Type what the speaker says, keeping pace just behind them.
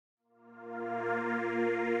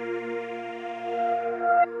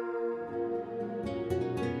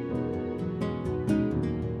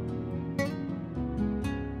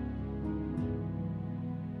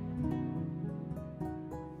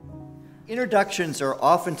Introductions are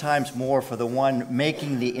oftentimes more for the one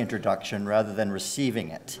making the introduction rather than receiving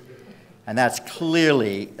it. And that's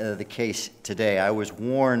clearly the case today. I was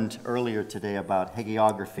warned earlier today about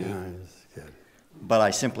hagiography, but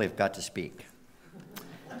I simply have got to speak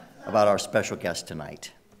about our special guest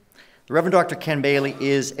tonight. The Reverend Dr. Ken Bailey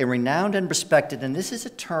is a renowned and respected, and this is a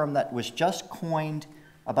term that was just coined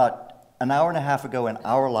about an hour and a half ago in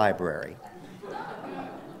our library,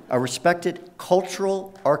 a respected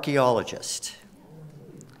cultural archaeologist.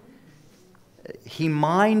 He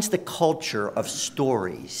mines the culture of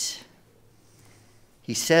stories.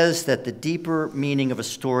 He says that the deeper meaning of a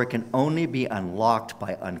story can only be unlocked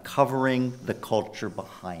by uncovering the culture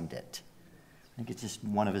behind it. I think it's just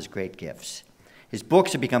one of his great gifts. His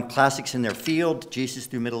books have become classics in their field, Jesus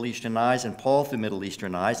Through Middle Eastern Eyes and Paul Through Middle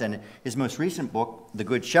Eastern Eyes, and his most recent book, The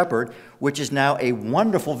Good Shepherd, which is now a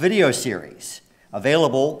wonderful video series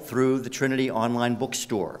available through the Trinity online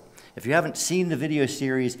bookstore. If you haven't seen the video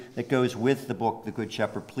series that goes with the book, The Good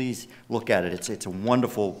Shepherd, please look at it. It's a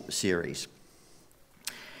wonderful series.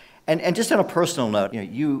 And just on a personal note,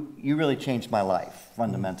 you really changed my life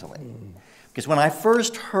fundamentally. Because when I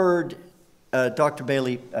first heard Dr.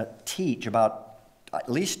 Bailey teach about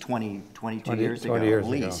at least 22 years ago, at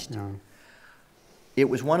least, it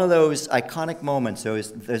was one of those iconic moments,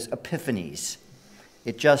 those epiphanies.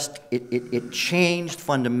 It changed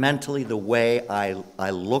fundamentally the way I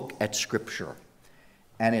look at Scripture.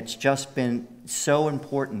 And it's just been so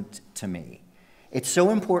important to me. It's so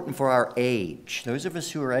important for our age. Those of us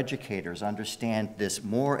who are educators understand this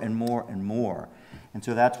more and more and more. And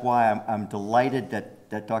so that's why I'm delighted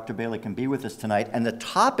that Dr. Bailey can be with us tonight. And the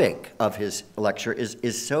topic of his lecture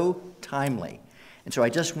is so timely. And so I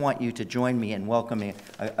just want you to join me in welcoming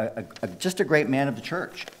just a great man of the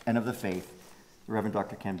church and of the faith, the Reverend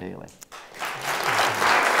Dr. Ken Bailey.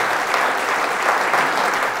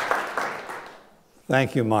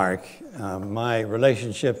 Thank you, Mark. My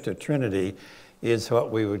relationship to Trinity is what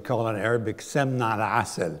we would call in Arabic semna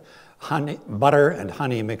al-asal, butter and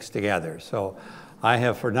honey mixed together. So I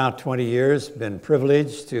have for now 20 years been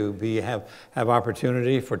privileged to have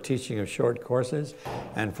opportunity for teaching of short courses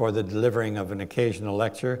and for the delivering of an occasional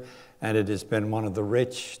lecture. And it has been one of the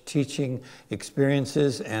rich teaching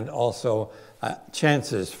experiences and also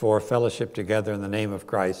chances for fellowship together in the name of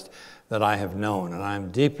Christ that I have known. And I'm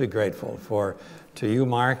deeply grateful to you,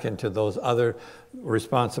 Mark, and to those other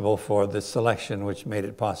responsible for the selection which made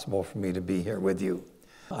it possible for me to be here with you.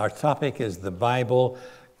 Our topic is the Bible,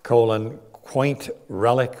 Quaint,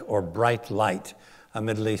 Relic, or Bright Light, a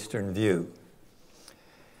Middle Eastern view.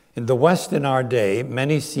 In the West in our day,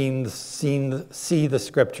 many see the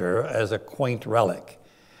Scripture as a quaint relic.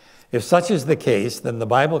 If such is the case, then the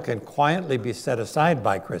Bible can quietly be set aside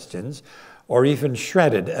by Christians or even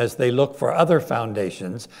shredded as they look for other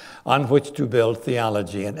foundations on which to build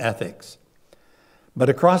theology and ethics. But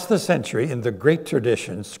across the century, in the great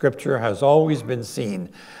tradition, Scripture has always been seen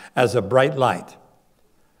as a bright light.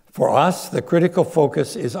 For us, the critical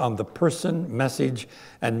focus is on the person, message,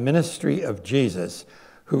 and ministry of Jesus,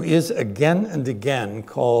 who is again and again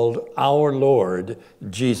called our Lord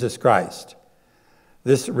Jesus Christ.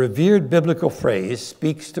 This revered biblical phrase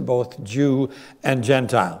speaks to both Jew and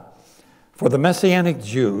Gentile. For the Messianic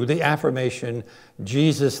Jew, the affirmation,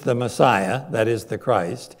 Jesus the Messiah, that is the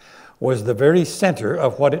Christ, was the very center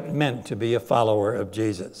of what it meant to be a follower of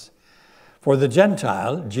Jesus. For the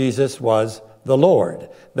Gentile, Jesus was the Lord,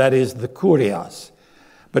 that is the Kurios.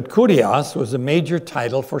 But Kurios was a major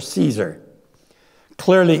title for Caesar.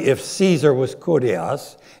 Clearly, if Caesar was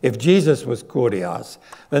Kurios, if Jesus was Kurios,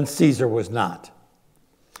 then Caesar was not.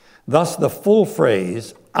 Thus, the full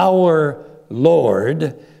phrase, our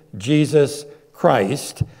Lord Jesus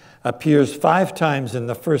Christ, appears 5 times in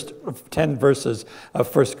the first 10 verses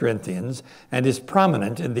of 1 Corinthians and is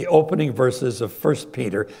prominent in the opening verses of 1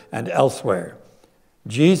 Peter and elsewhere.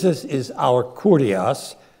 Jesus is our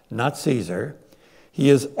Kurios, not Caesar. He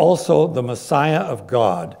is also the Messiah of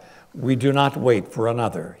God. We do not wait for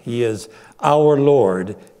another. He is our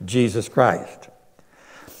Lord Jesus Christ.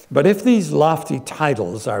 But if these lofty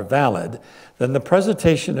titles are valid, then the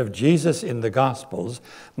presentation of Jesus in the Gospels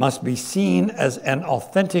must be seen as an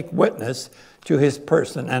authentic witness to his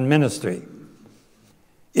person and ministry.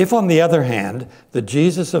 If, on the other hand, the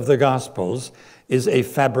Jesus of the Gospels is a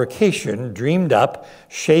fabrication dreamed up,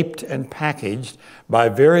 shaped, and packaged by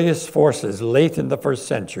various forces late in the first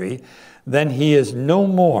century, then he is no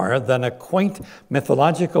more than a quaint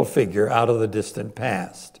mythological figure out of the distant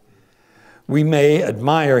past. We may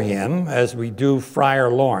admire him as we do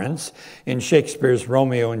Friar Lawrence in Shakespeare's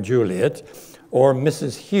Romeo and Juliet, or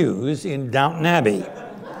Mrs. Hughes in Downton Abbey.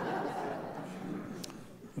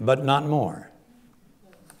 but not more.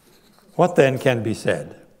 What then can be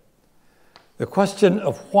said? The question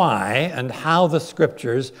of why and how the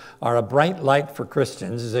Scriptures are a bright light for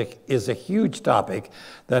Christians is a huge topic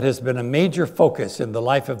that has been a major focus in the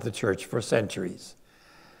life of the Church for centuries.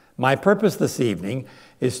 My purpose this evening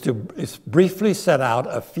is to briefly set out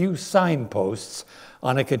a few signposts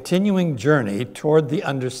on a continuing journey toward the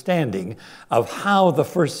understanding of how the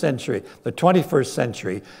 21st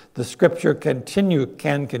century, the Scripture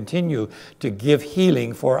can continue to give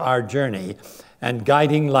healing for our journey and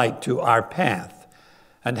guiding light to our path,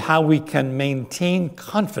 and how we can maintain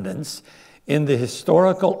confidence in the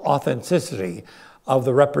historical authenticity of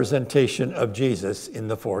the representation of Jesus in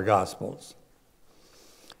the four Gospels.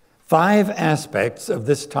 5 aspects of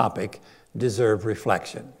this topic deserve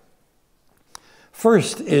reflection.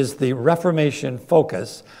 First is the Reformation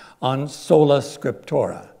focus on sola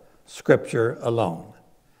scriptura, Scripture alone.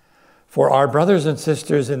 For our brothers and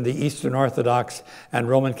sisters in the Eastern Orthodox and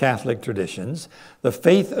Roman Catholic traditions, the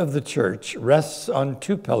faith of the Church rests on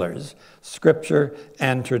 2 pillars, Scripture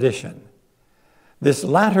and tradition. This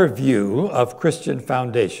latter view of Christian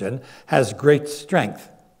foundation has great strength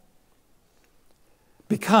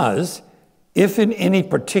because if in any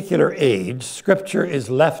particular age Scripture is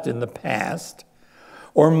left in the past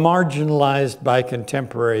or marginalized by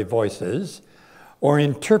contemporary voices, or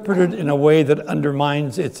interpreted in a way that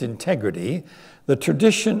undermines its integrity, the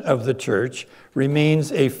tradition of the Church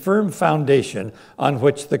remains a firm foundation on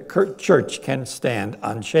which the Church can stand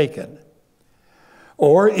unshaken.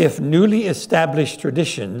 Or if newly established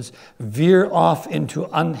traditions veer off into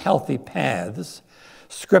unhealthy paths,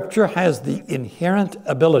 Scripture has the inherent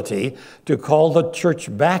ability to call the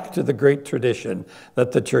Church back to the great tradition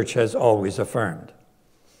that the Church has always affirmed.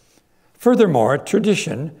 Furthermore,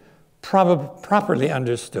 tradition, properly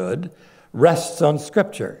understood, rests on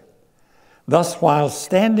Scripture. Thus, while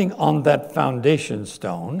standing on that foundation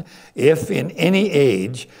stone, if in any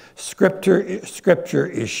age Scripture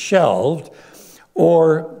is shelved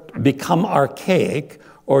or become archaic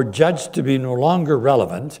or judged to be no longer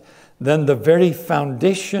relevant, then the very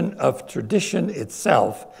foundation of tradition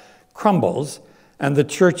itself crumbles, and the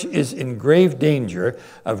Church is in grave danger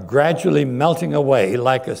of gradually melting away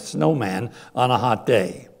like a snowman on a hot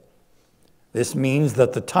day. This means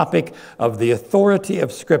that the topic of the authority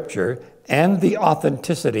of Scripture and the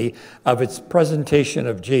authenticity of its presentation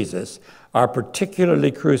of Jesus are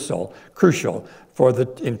particularly crucial for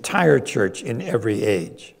the entire Church in every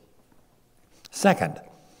age. Second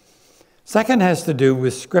has to do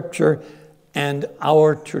with Scripture and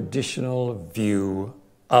our traditional view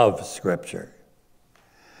of Scripture.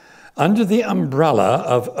 Under the umbrella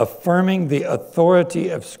of affirming the authority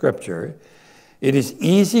of Scripture, it is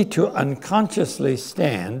easy to unconsciously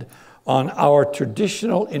stand on our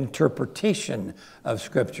traditional interpretation of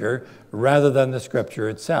Scripture rather than the Scripture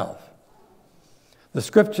itself.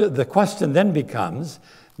 The question then becomes,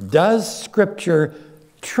 does Scripture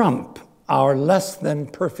trump our less than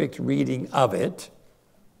perfect reading of it?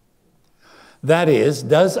 That is,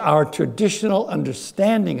 does our traditional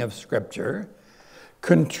understanding of Scripture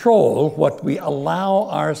control what we allow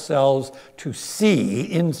ourselves to see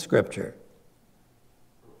in Scripture?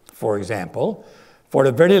 For example, for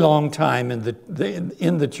a very long time in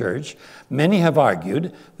the Church, many have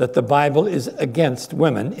argued that the Bible is against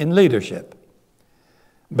women in leadership.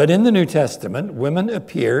 But in the New Testament, women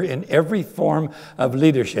appear in every form of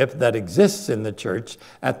leadership that exists in the Church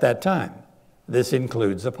at that time. This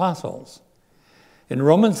includes apostles. In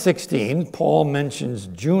Romans 16, Paul mentions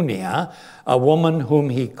Junia, a woman whom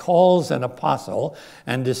he calls an apostle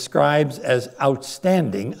and describes as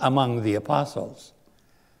outstanding among the apostles.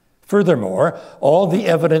 Furthermore, all the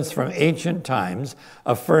evidence from ancient times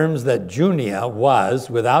affirms that Junia was,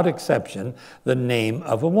 without exception, the name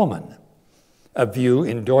of a woman, a view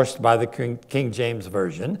endorsed by the King James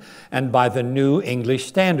Version and by the New English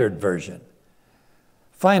Standard Version.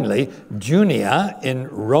 Finally, Junia in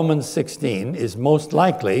Romans 16 is most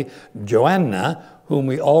likely Joanna, whom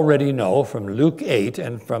we already know from Luke 8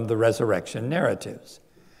 and from the resurrection narratives.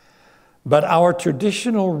 But our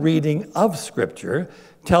traditional reading of Scripture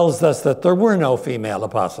tells us that there were no female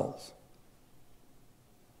apostles.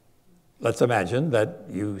 Let's imagine that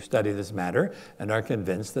you study this matter and are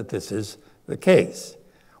convinced that this is the case.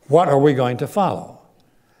 What are we going to follow?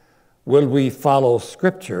 Will we follow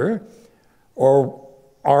Scripture, or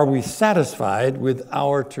are we satisfied with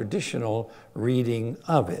our traditional reading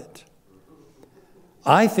of it?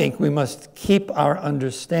 I think we must keep our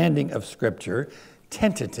understanding of Scripture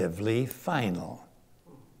tentatively final.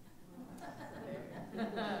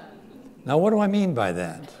 Now, what do I mean by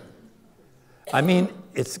that? I mean,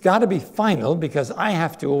 it's got to be final because I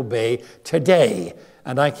have to obey today,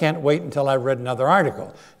 and I can't wait until I've read another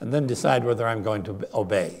article and then decide whether I'm going to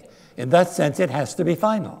obey. In that sense, it has to be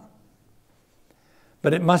final.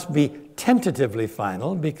 But it must be tentatively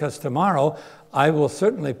final because tomorrow I will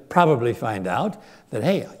certainly probably find out that,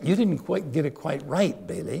 hey, you didn't quite get it quite right,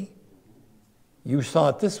 Bailey. You saw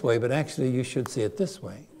it this way, but actually you should see it this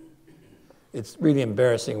way. It's really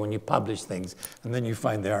embarrassing when you publish things and then you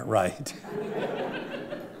find they aren't right.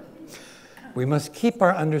 We must keep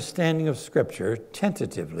our understanding of Scripture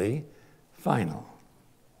tentatively final.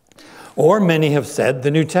 Or many have said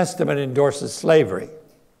the New Testament endorses slavery.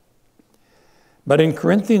 But in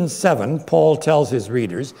Corinthians 7, Paul tells his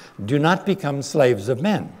readers, do not become slaves of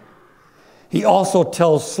men. He also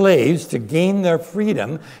tells slaves to gain their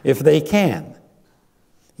freedom if they can.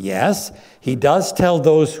 Yes, he does tell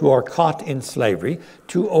those who are caught in slavery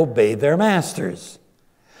to obey their masters.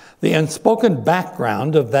 The unspoken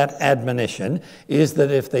background of that admonition is that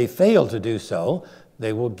if they fail to do so,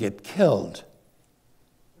 they will get killed.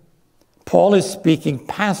 Paul is speaking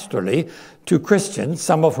pastorally to Christians,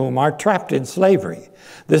 some of whom are trapped in slavery.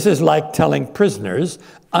 This is like telling prisoners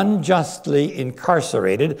unjustly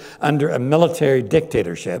incarcerated under a military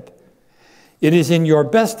dictatorship, it is in your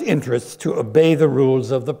best interests to obey the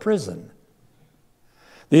rules of the prison.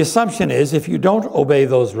 The assumption is if you don't obey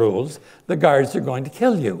those rules, the guards are going to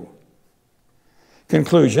kill you.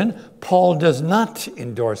 Conclusion, Paul does not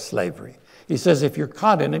endorse slavery. He says if you're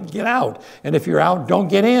caught in it, get out. And if you're out, don't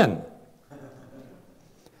get in.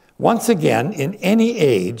 Once again, in any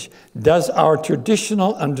age, does our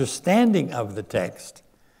traditional understanding of the text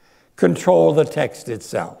control the text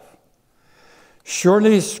itself?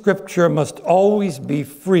 Surely Scripture must always be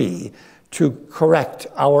free to correct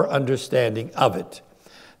our understanding of it.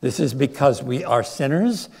 This is because we are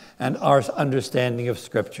sinners and our understanding of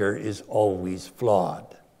Scripture is always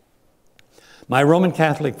flawed. My Roman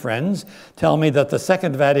Catholic friends tell me that the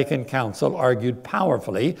Second Vatican Council argued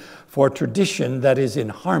powerfully for tradition that is in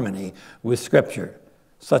harmony with Scripture.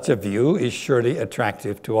 Such a view is surely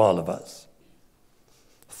attractive to all of us.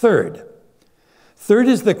 Third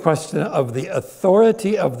is the question of the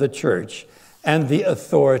authority of the Church and the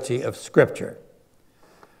authority of Scripture.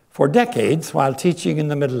 For decades, while teaching in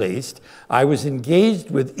the Middle East, I was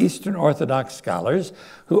engaged with Eastern Orthodox scholars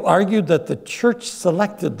who argued that the Church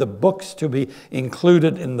selected the books to be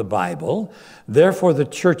included in the Bible, therefore the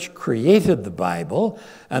Church created the Bible,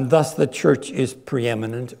 and thus the Church is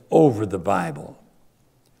preeminent over the Bible.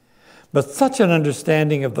 But such an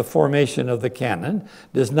understanding of the formation of the canon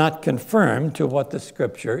does not conform to what the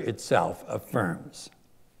Scripture itself affirms,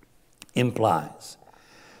 implies.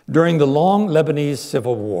 During the long Lebanese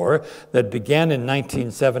Civil War that began in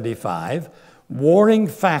 1975, warring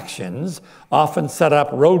factions often set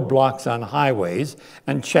up roadblocks on highways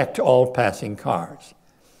and checked all passing cars.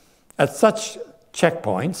 At such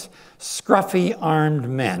checkpoints, scruffy armed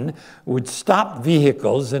men would stop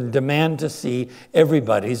vehicles and demand to see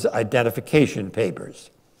everybody's identification papers.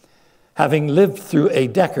 Having lived through a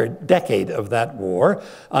decade of that war,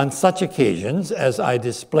 on such occasions as I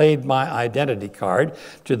displayed my identity card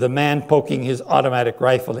to the man poking his automatic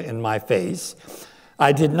rifle in my face,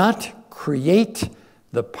 I did not create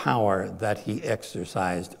the power that he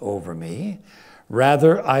exercised over me.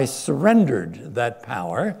 Rather, I surrendered that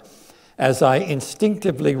power as I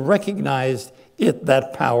instinctively recognized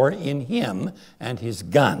that power in him and his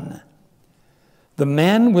gun. The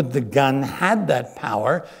man with the gun had that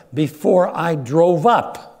power before I drove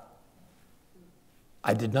up.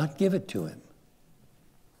 I did not give it to him.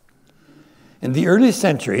 In the early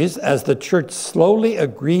centuries, as the Church slowly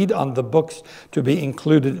agreed on the books to be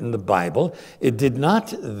included in the Bible, it did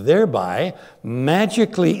not thereby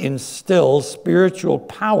magically instill spiritual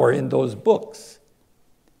power in those books.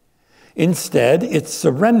 Instead, it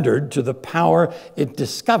surrendered to the power it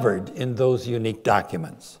discovered in those unique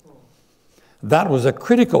documents. That was a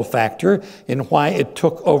critical factor in why it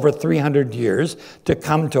took over 300 years to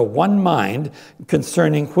come to one mind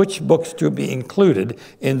concerning which books to be included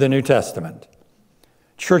in the New Testament.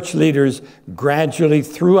 Church leaders gradually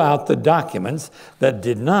threw out the documents that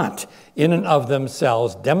did not, in and of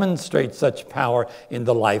themselves, demonstrate such power in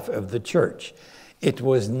the life of the Church. It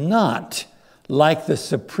was not like the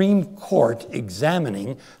Supreme Court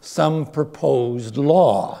examining some proposed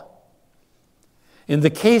law. In the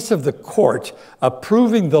case of the court,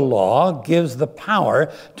 approving the law gives the power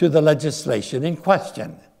to the legislation in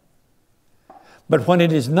question. But when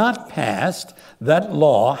it is not passed, that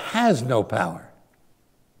law has no power.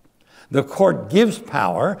 The court gives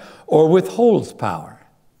power or withholds power.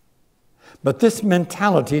 But this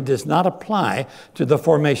mentality does not apply to the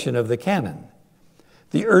formation of the canon.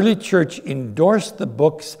 The early church endorsed the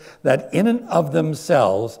books that in and of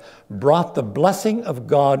themselves brought the blessing of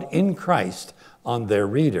God in Christ on their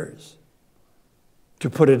readers. To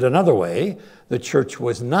put it another way, the church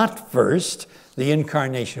was not first, the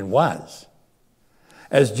incarnation was.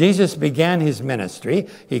 As Jesus began his ministry,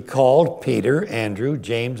 he called Peter, Andrew,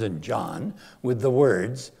 James, and John with the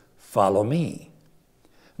words, "Follow me."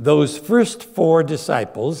 Those first 4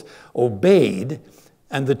 disciples obeyed,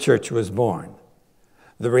 and the church was born.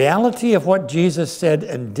 The reality of what Jesus said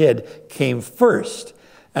and did came first,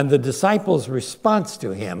 and the disciples' response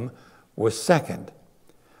to him was second.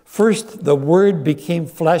 First, the Word became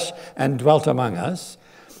flesh and dwelt among us.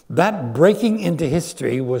 That breaking into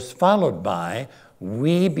history was followed by,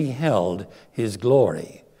 we beheld his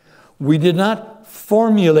glory. We did not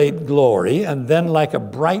formulate glory and then, like a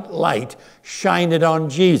bright light, shine it on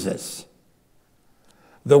Jesus.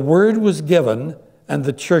 The Word was given, and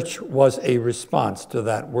the church was a response to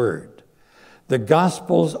that Word. The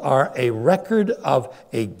Gospels are a record of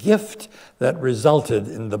a gift that resulted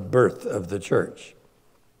in the birth of the church.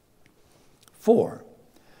 4.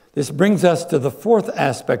 This brings us to the 4th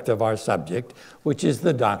aspect of our subject, which is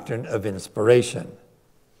the doctrine of inspiration.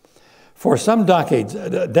 For some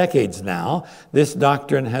decades now, this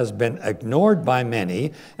doctrine has been ignored by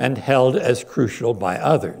many and held as crucial by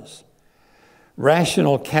others.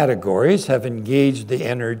 Rational categories have engaged the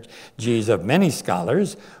energies of many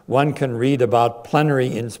scholars. One can read about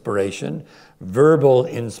plenary inspiration, verbal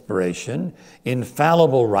inspiration,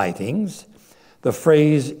 infallible writings. The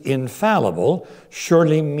phrase infallible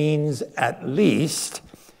surely means at least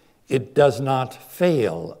it does not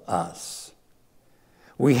fail us.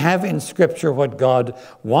 We have in Scripture what God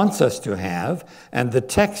wants us to have, and the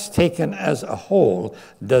text taken as a whole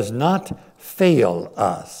does not fail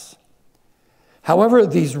us. However,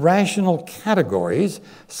 these rational categories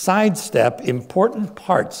sidestep important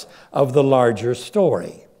parts of the larger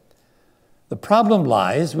story. The problem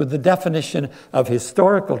lies with the definition of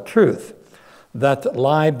historical truth that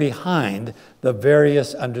lie behind the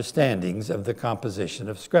various understandings of the composition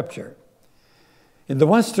of Scripture. In the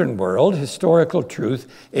Western world, historical truth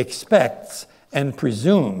expects and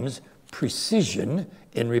presumes precision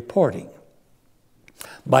in reporting.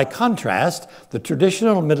 By contrast, the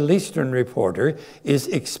traditional Middle Eastern reporter is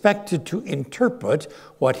expected to interpret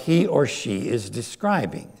what he or she is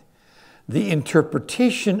describing. The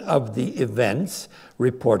interpretation of the events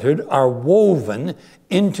reported are woven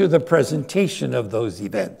into the presentation of those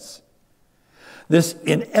events. This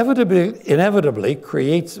inevitably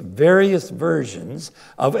creates various versions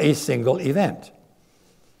of a single event.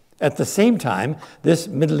 At the same time, this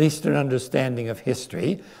Middle Eastern understanding of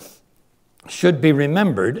history should be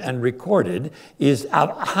remembered and recorded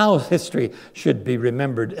how history should be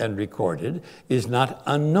remembered and recorded is not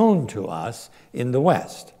unknown to us in the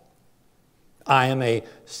West. I am a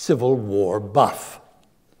Civil War buff.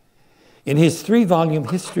 In his 3-volume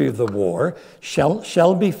history of the war,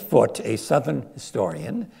 Shelby Foote, a Southern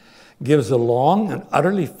historian, gives a long and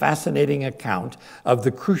utterly fascinating account of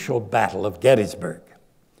the crucial Battle of Gettysburg.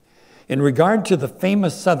 In regard to the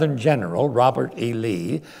famous Southern general, Robert E.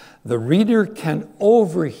 Lee, the reader can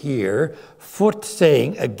overhear Foote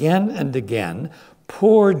saying again and again,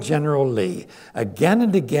 "Poor General Lee. Again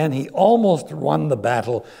and again he almost won the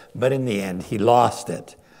battle, but in the end he lost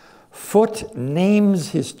it." Foote names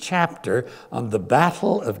his chapter on the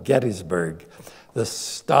Battle of Gettysburg, "The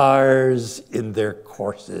stars in their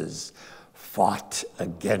courses fought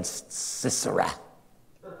against Sisera."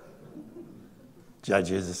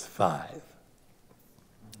 Judges 5.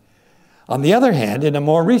 On the other hand, in a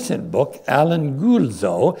more recent book, Alan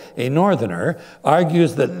Goulzo, a Northerner,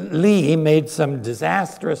 argues that Lee made some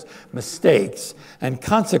disastrous mistakes and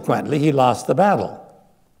consequently he lost the battle.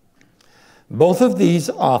 Both of these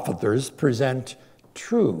authors present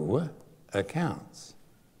true accounts.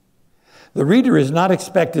 The reader is not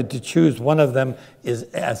expected to choose one of them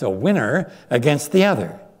as a winner against the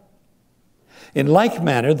other. In like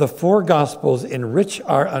manner, the 4 Gospels enrich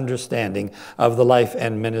our understanding of the life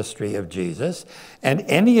and ministry of Jesus, and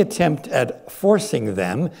any attempt at forcing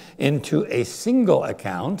them into a single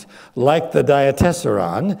account, like the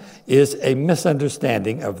Diatessaron, is a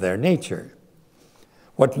misunderstanding of their nature.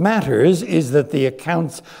 What matters is that the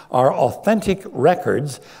accounts are authentic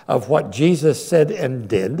records of what Jesus said and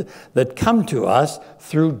did that come to us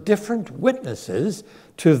through different witnesses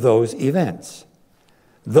to those events.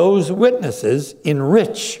 Those witnesses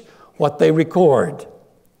enrich what they record.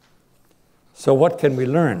 So what can we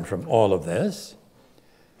learn from all of this?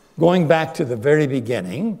 Going back to the very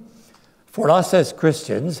beginning, For us as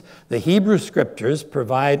Christians, the Hebrew Scriptures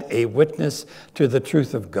provide a witness to the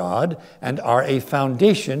truth of God and are a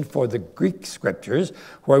foundation for the Greek Scriptures,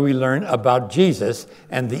 where we learn about Jesus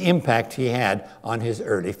and the impact he had on his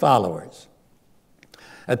early followers.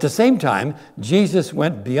 At the same time, Jesus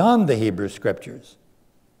went beyond the Hebrew Scriptures.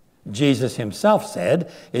 Jesus himself said,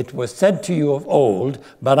 "It was said to you of old,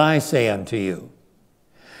 but I say unto you."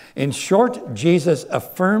 In short, Jesus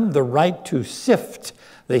affirmed the right to sift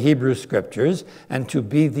the Hebrew Scriptures and to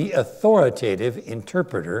be the authoritative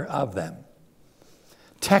interpreter of them.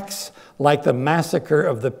 Texts like the massacre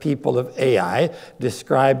of the people of Ai,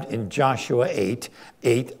 described in Joshua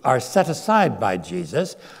 8:8, are set aside by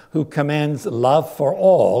Jesus, who commands love for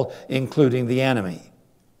all, including the enemy.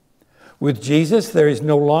 With Jesus, there is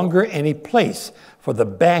no longer any place for the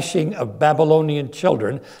bashing of Babylonian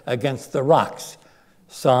children against the rocks,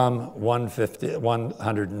 Psalm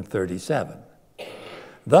 137.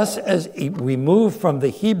 Thus, as we move from the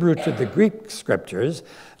Hebrew to the Greek Scriptures,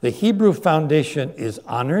 the Hebrew foundation is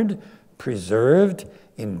honored, preserved,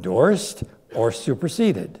 endorsed, or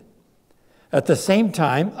superseded. At the same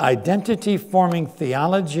time, identity-forming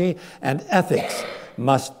theology and ethics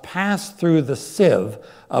must pass through the sieve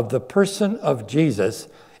of the person of Jesus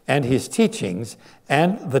and his teachings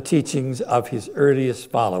and the teachings of his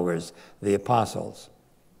earliest followers, the apostles.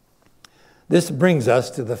 This brings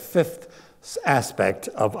us to the fifth aspect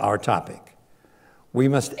of our topic. We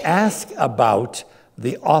must ask about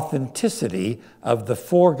the authenticity of the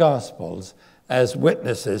four Gospels as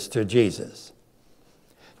witnesses to Jesus.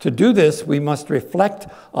 To do this, we must reflect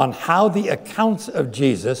on how the accounts of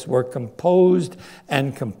Jesus were composed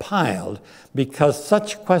and compiled, because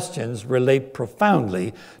such questions relate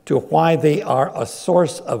profoundly to why they are a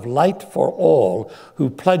source of light for all who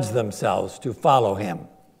pledge themselves to follow him.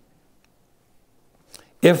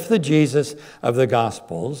 If the Jesus of the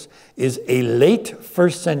Gospels is a late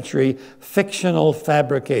first century fictional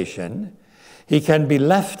fabrication, he can be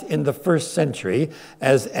left in the first century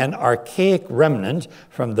as an archaic remnant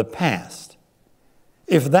from the past.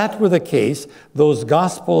 If that were the case, those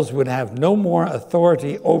Gospels would have no more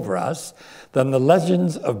authority over us than the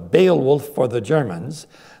legends of Beowulf for the Germans,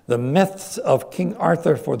 the myths of King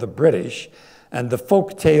Arthur for the British, and the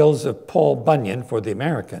folk tales of Paul Bunyan for the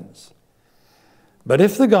Americans. But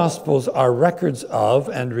if the Gospels are records of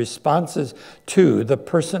and responses to the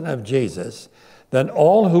person of Jesus, then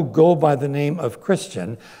all who go by the name of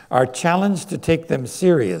Christian are challenged to take them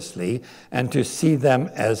seriously and to see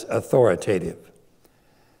them as authoritative.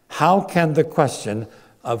 How can the question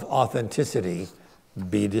of authenticity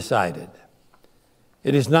be decided?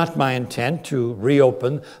 It is not my intent to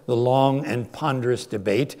reopen the long and ponderous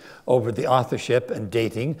debate over the authorship and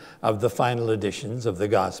dating of the final editions of the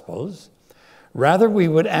Gospels. Rather, we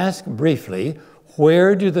would ask briefly,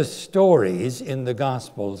 where do the stories in the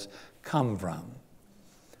Gospels come from?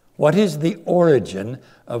 What is the origin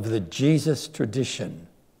of the Jesus tradition?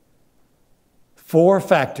 4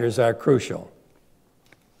 factors are crucial.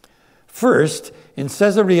 First, in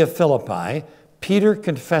Caesarea Philippi, Peter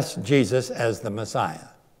confessed Jesus as the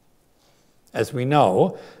Messiah. As we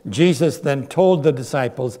know, Jesus then told the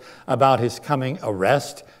disciples about his coming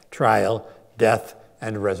arrest, trial, death,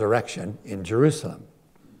 and resurrection in Jerusalem.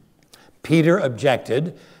 Peter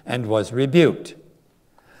objected and was rebuked.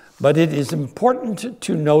 But it is important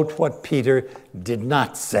to note what Peter did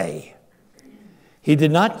not say. He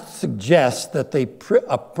did not suggest that they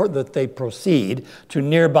proceed to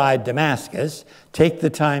nearby Damascus, take the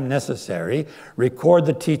time necessary, record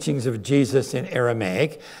the teachings of Jesus in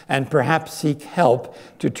Aramaic, and perhaps seek help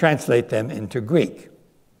to translate them into Greek.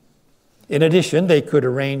 In addition, they could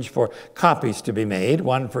arrange for copies to be made,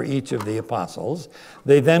 one for each of the apostles.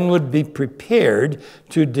 They then would be prepared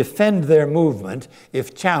to defend their movement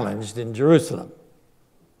if challenged in Jerusalem.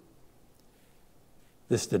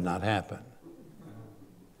 This did not happen.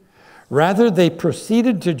 Rather, they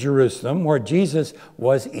proceeded to Jerusalem, where Jesus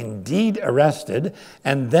was indeed arrested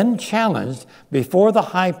and then challenged before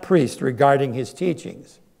the high priest regarding his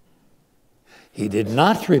teachings. He did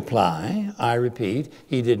not reply, I repeat,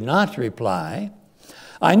 he did not reply,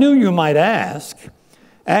 "I knew you might ask.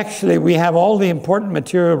 Actually, we have all the important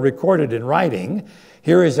material recorded in writing.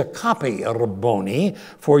 Here is a copy, Rabboni,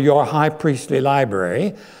 for your high priestly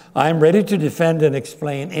library. I am ready to defend and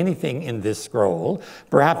explain anything in this scroll.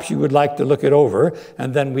 Perhaps you would like to look it over,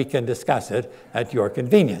 and then we can discuss it at your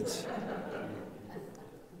convenience."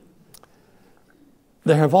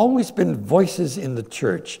 There have always been voices in the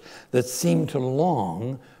church that seem to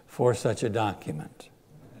long for such a document.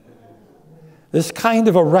 This kind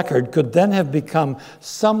of a record could then have become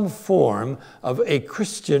some form of a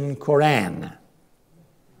Christian Koran.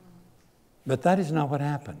 But that is not what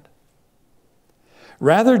happened.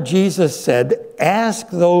 Rather, Jesus said, "Ask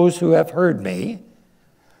those who have heard me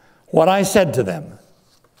what I said to them.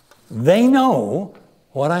 They know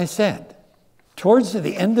what I said." Towards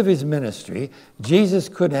the end of his ministry, Jesus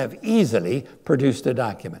could have easily produced a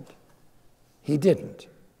document. He didn't.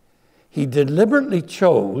 He deliberately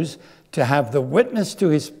chose to have the witness to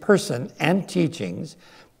his person and teachings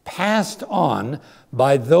passed on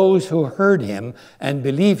by those who heard him and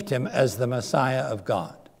believed him as the Messiah of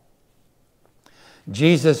God.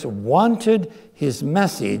 Jesus wanted his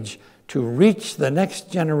message to reach the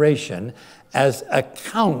next generation as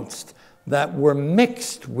accounts that were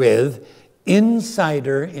mixed with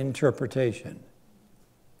insider interpretation.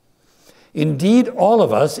 Indeed, all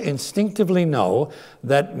of us instinctively know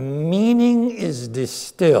that meaning is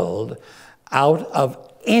distilled out of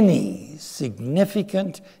any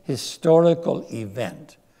significant historical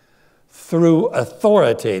event through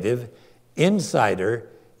authoritative insider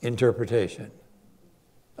interpretation.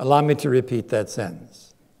 Allow me to repeat that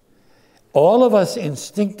sentence. All of us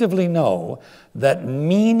instinctively know that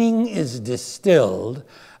meaning is distilled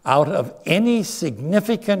out of any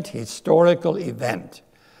significant historical event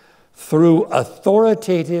through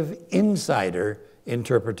authoritative insider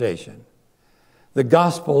interpretation. The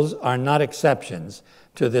Gospels are not exceptions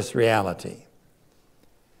to this reality.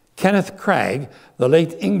 Kenneth Cragg, the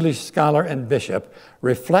late English scholar and bishop,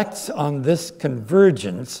 reflects on this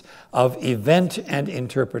convergence of event and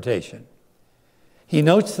interpretation. He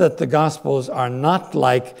notes that the Gospels are not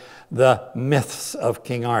like the myths of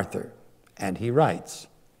King Arthur, and he writes,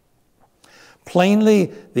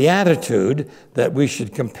 "Plainly, the attitude that we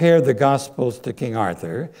should compare the Gospels to King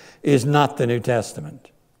Arthur is not the New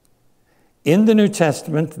Testament. In the New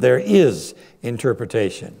Testament, there is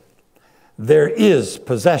interpretation. There is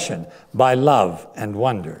possession by love and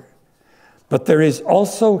wonder. But there is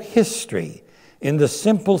also history in the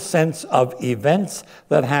simple sense of events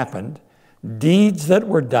that happened, deeds that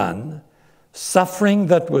were done, suffering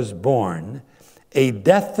that was borne, a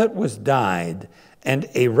death that was died, and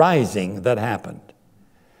a rising that happened.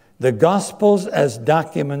 The Gospels as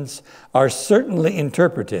documents are certainly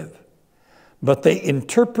interpretive, but they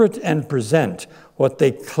interpret and present what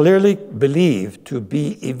they clearly believe to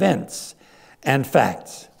be events and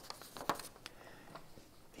facts."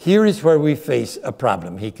 Here is where we face a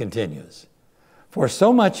problem, he continues. For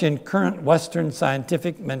so much in current Western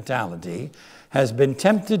scientific mentality has been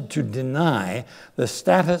tempted to deny the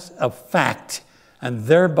status of fact and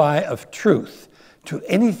thereby of truth to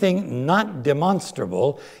anything not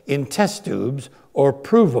demonstrable in test tubes or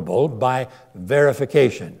provable by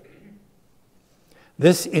verification.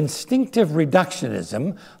 This instinctive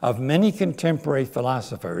reductionism of many contemporary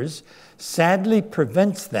philosophers sadly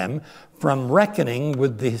prevents them from reckoning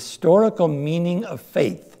with the historical meaning of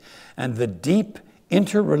faith and the deep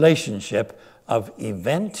interrelationship of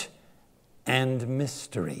event and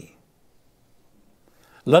mystery.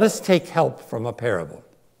 Let us take help from a parable.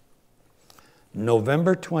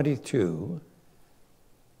 November 22,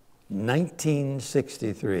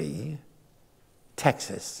 1963,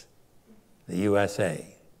 Texas, the USA.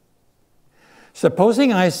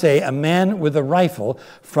 Supposing I say a man with a rifle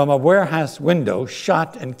from a warehouse window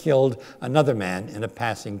shot and killed another man in a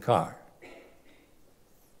passing car.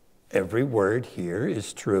 Every word here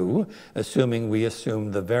is true, assuming we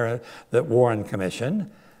assume the Warren Commission,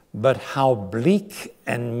 but how bleak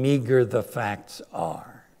and meager the facts are.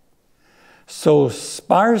 So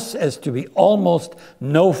sparse as to be almost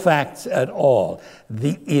no facts at all.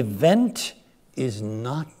 The event is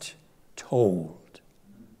not told.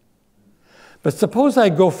 But suppose I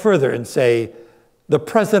go further and say the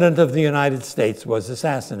President of the United States was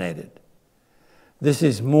assassinated. This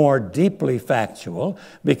is more deeply factual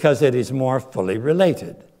because it is more fully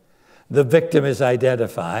related. The victim is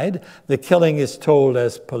identified. The killing is told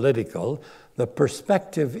as political. The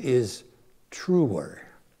perspective is truer.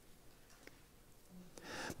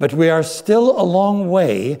 But we are still a long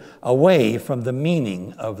way away from the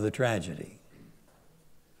meaning of the tragedy.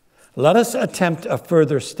 Let us attempt a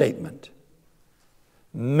further statement.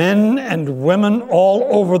 Men and women all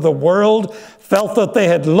over the world felt that they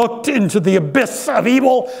had looked into the abyss of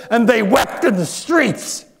evil and they wept in the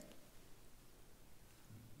streets.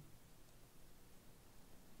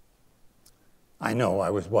 I know I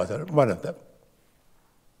was one of them.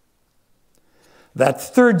 That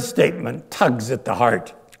third statement tugs at the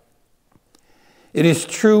heart. It is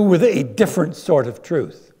true with a different sort of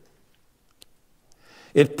truth.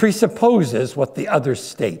 It presupposes what the others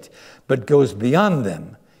state, but goes beyond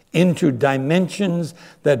them into dimensions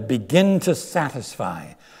that begin to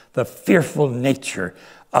satisfy the fearful nature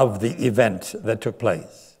of the event that took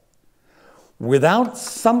place. Without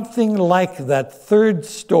something like that third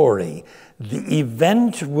story, the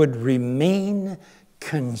event would remain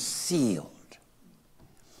concealed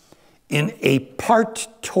in a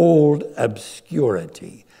part-told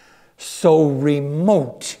obscurity, so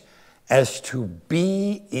remote as to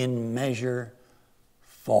be in measure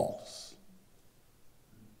false.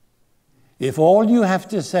 If all you have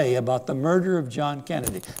to say about the murder of John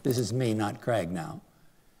Kennedy, this is me, not Craig now,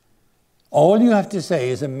 all you have to say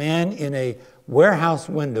is a man in a warehouse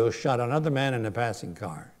window shot another man in a passing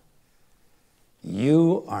car,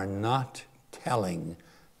 you are not telling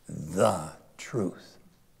the truth.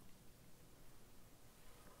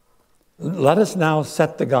 Let us now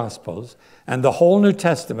set the Gospels and the whole New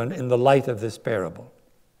Testament in the light of this parable.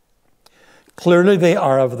 Clearly, they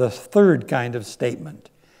are of the third kind of statement,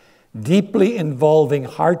 deeply involving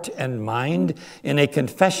heart and mind in a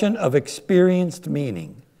confession of experienced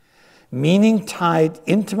meaning, meaning tied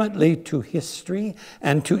intimately to history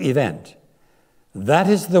and to event. That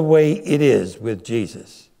is the way it is with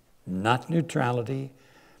Jesus, not neutrality,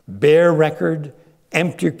 bare record,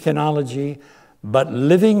 empty chronology, but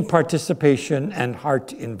living participation and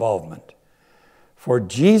heart involvement. For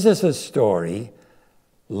Jesus' story,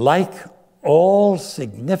 like all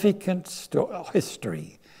significant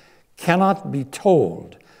history, cannot be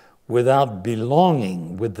told without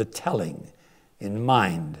belonging with the telling in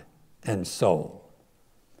mind and soul.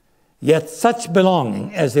 Yet such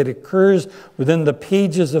belonging as it occurs within the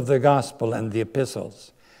pages of the gospel and the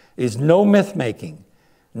epistles is no myth-making,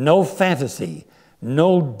 no fantasy,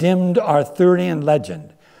 no dimmed Arthurian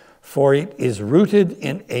legend, for it is rooted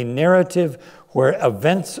in a narrative where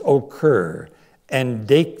events occur and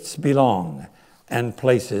dates belong and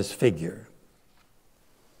places figure.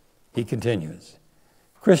 He continues,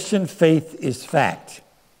 Christian faith is fact,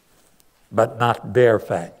 but not bare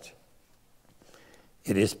fact.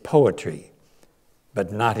 It is poetry,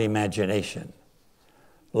 but not imagination.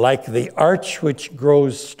 Like the arch which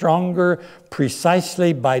grows stronger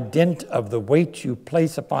precisely by dint of the weight you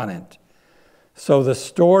place upon it, so the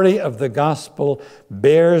story of the gospel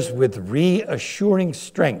bears with reassuring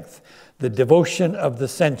strength the devotion of the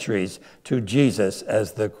centuries to Jesus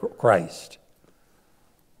as the Christ.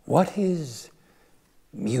 What is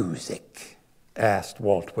music? Asked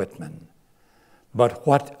Walt Whitman. But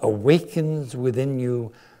what awakens within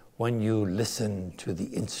you when you listen to the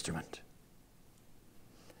instrument?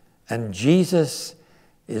 And Jesus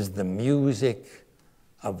is the music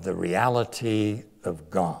of the reality of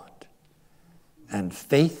God. And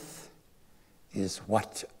faith is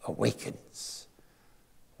what awakens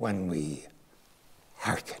when we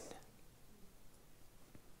hearken.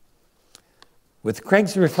 With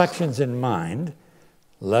Craig's reflections in mind,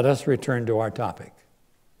 let us return to our topic.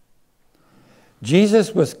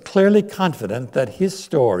 Jesus was clearly confident that his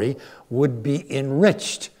story would be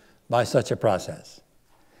enriched by such a process.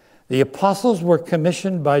 The apostles were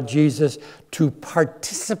commissioned by Jesus to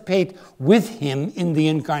participate with him in the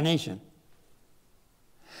incarnation.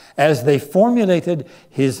 As they formulated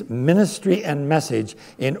his ministry and message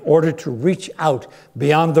in order to reach out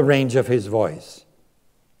beyond the range of his voice.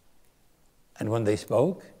 And when they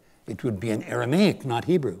spoke, it would be in Aramaic, not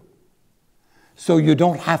Hebrew. So you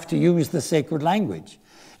don't have to use the sacred language.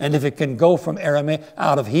 And if it can go from Aramaic,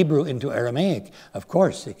 out of Hebrew into Aramaic, of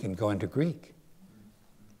course it can go into Greek.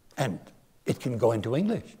 And it can go into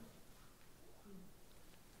English.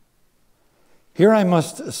 Here I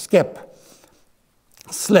must slip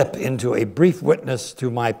into a brief witness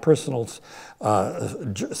to my personal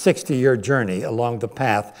 60-year journey along the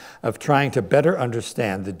path of trying to better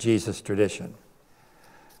understand the Jesus tradition.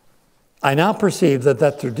 I now perceive that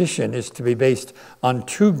that tradition is to be based on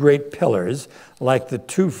two great pillars, like the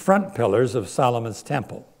two front pillars of Solomon's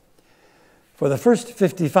temple. For the first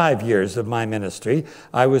 55 years of my ministry,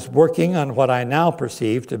 I was working on what I now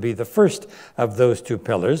perceive to be the first of those two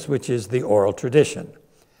pillars, which is the oral tradition.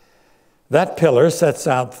 That pillar sets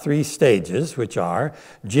out three stages, which are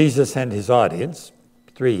Jesus and his audience,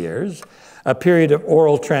 3 years, a period of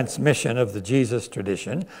oral transmission of the Jesus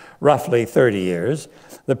tradition, roughly 30 years,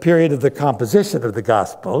 the period of the composition of the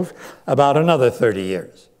Gospels, about another 30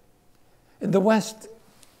 years. In the West,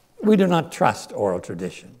 we do not trust oral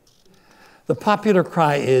tradition. The popular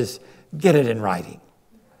cry is, get it in writing.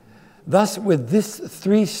 Thus, with this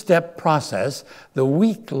three-step process, the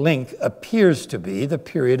weak link appears to be the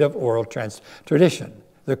period of oral tradition.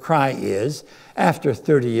 The cry is, after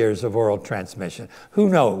 30 years of oral transmission, who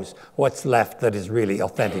knows what's left that is really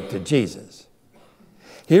authentic to Jesus?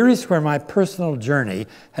 Here is where my personal journey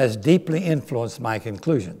has deeply influenced my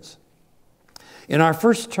conclusions. In our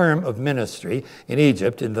first term of ministry in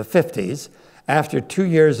Egypt in the 50s, After 2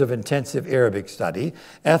 years of intensive Arabic study,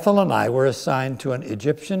 Ethel and I were assigned to an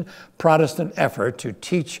Egyptian Protestant effort to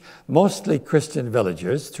teach mostly Christian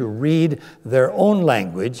villagers to read their own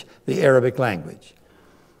language, the Arabic language.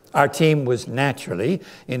 Our team was naturally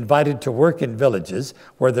invited to work in villages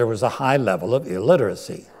where there was a high level of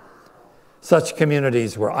illiteracy. Such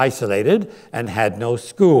communities were isolated and had no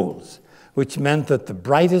schools, which meant that the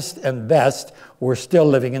brightest and best were still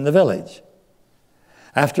living in the village.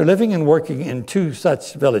 After living and working in 2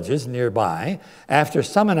 such villages nearby, after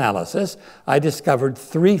some analysis, I discovered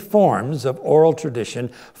 3 forms of oral tradition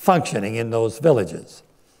functioning in those villages.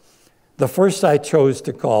 The first I chose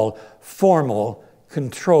to call formal,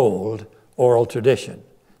 controlled oral tradition.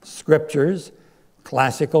 Scriptures,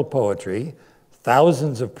 classical poetry,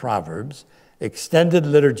 thousands of proverbs, extended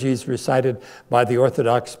liturgies recited by the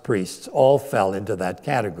Orthodox priests all fell into that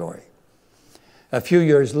category. A few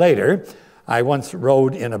years later, I once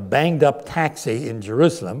rode in a banged-up taxi in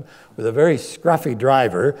Jerusalem with a very scruffy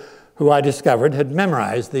driver who I discovered had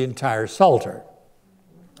memorized the entire Psalter.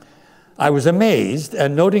 I was amazed,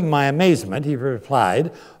 and noting my amazement, he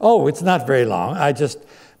replied, "Oh, it's not very long. I just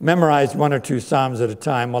memorized 1 or 2 Psalms at a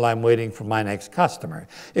time while I'm waiting for my next customer.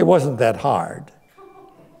 It wasn't that hard."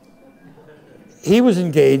 He was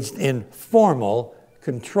engaged in formal,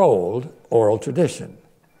 controlled oral tradition.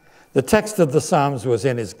 The text of the Psalms was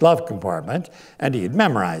in his glove compartment, and he had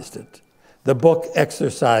memorized it. The book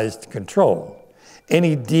exercised control.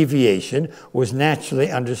 Any deviation was naturally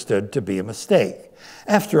understood to be a mistake.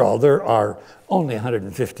 After all, there are only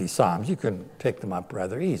 150 Psalms. You can pick them up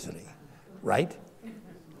rather easily, right?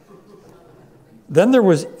 Then there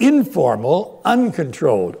was informal,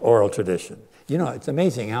 uncontrolled oral tradition. You know, it's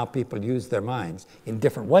amazing how people use their minds in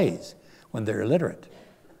different ways when they're illiterate.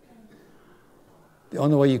 The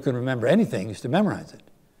only way you can remember anything is to memorize it.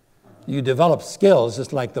 You develop skills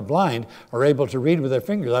just like the blind are able to read with their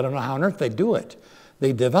fingers. I don't know how on earth they do it.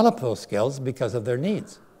 They develop those skills because of their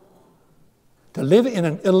needs. To live in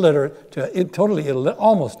an illiterate,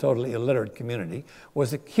 almost totally illiterate community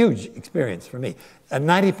was a huge experience for me. And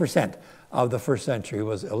 90% of the first century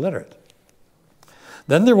was illiterate.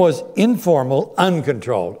 Then there was informal,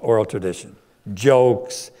 uncontrolled oral tradition.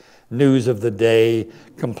 Jokes, news of the day,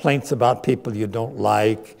 complaints about people you don't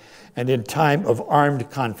like, and in time of armed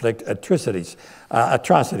conflict,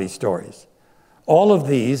 atrocity stories. All of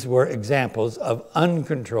these were examples of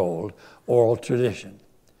uncontrolled oral tradition.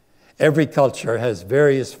 Every culture has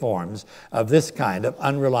various forms of this kind of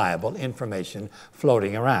unreliable information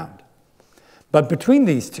floating around. But between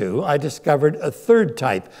these two, I discovered a third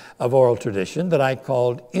type of oral tradition that I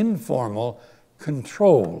called informal,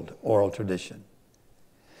 controlled oral tradition.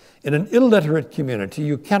 In an illiterate community,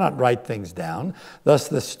 you cannot write things down. Thus,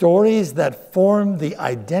 the stories that form the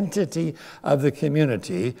identity of the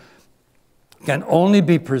community can only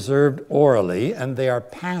be preserved orally, and they are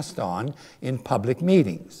passed on in public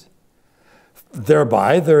meetings.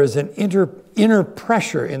 Thereby, there is an inner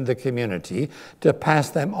pressure in the community to pass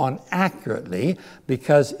them on accurately,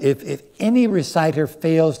 because if any reciter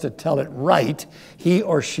fails to tell it right, he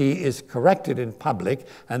or she is corrected in public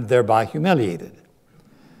and thereby humiliated.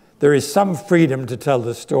 There is some freedom to tell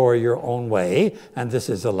the story your own way, and this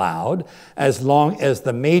is allowed, as long as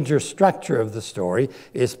the major structure of the story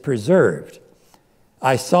is preserved.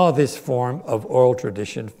 I saw this form of oral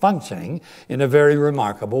tradition functioning in a very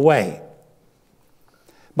remarkable way.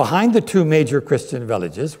 Behind the 2 major Christian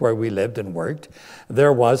villages where we lived and worked,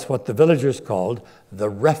 there was what the villagers called the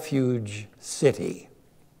refuge city.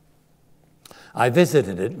 I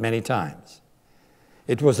visited it many times.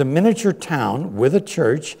 It was a miniature town with a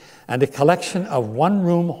church and a collection of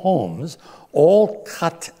one-room homes, all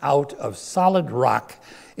cut out of solid rock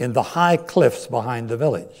in the high cliffs behind the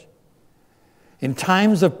village. In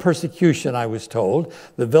times of persecution, I was told,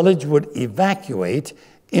 the village would evacuate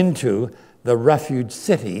into the refuge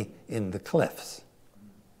city in the cliffs.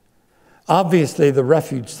 Obviously, the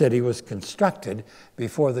refuge city was constructed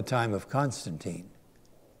before the time of Constantine.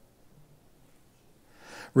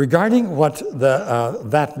 Regarding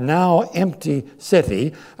that now empty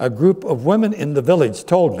city, a group of women in the village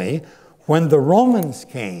told me, when the Romans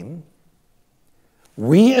came,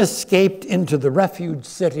 we escaped into the refuge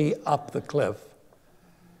city up the cliff,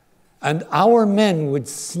 and our men would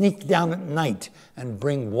sneak down at night and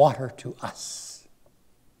bring water to us.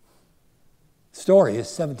 The story is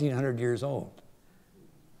 1,700 years old.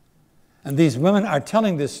 And these women are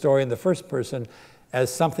telling this story in the first person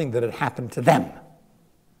as something that had happened to them.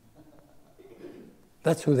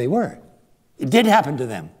 That's who they were. It did happen to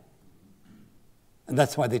them. And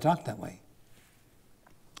that's why they talk that way.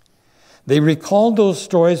 They recalled those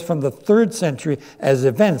stories from the 3rd century as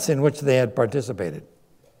events in which they had participated.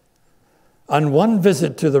 On one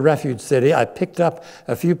visit to the refuge city, I picked up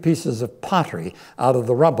a few pieces of pottery out of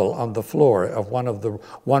the rubble on the floor of one of the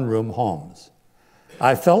one-room homes.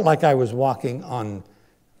 I felt like I was walking on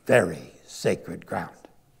very sacred ground.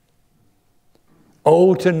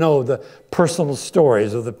 Oh, to know the personal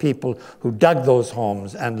stories of the people who dug those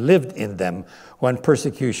homes and lived in them when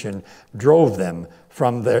persecution drove them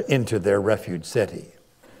into their refuge city.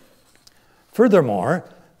 Furthermore,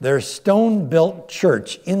 their stone-built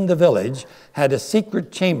church in the village had a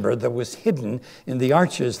secret chamber that was hidden in the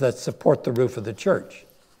arches that support the roof of the church.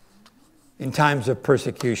 In times of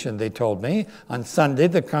persecution, they told me, on Sunday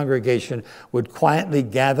the congregation would quietly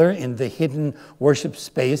gather in the hidden worship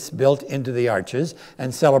space built into the arches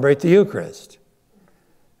and celebrate the Eucharist.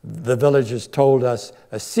 The villagers told us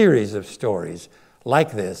a series of stories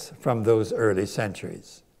like this from those early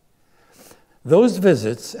centuries. Those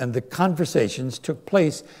visits and the conversations took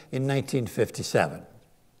place in 1957.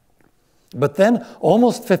 But then,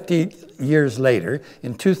 almost 50 years later,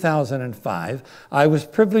 in 2005, I was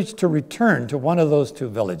privileged to return to one of those 2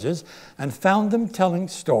 villages and found them telling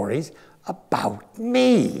stories about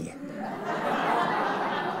me.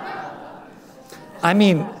 I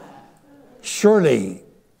mean, surely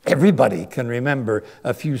everybody can remember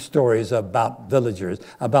a few stories about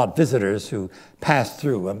visitors who passed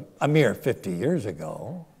through a mere 50 years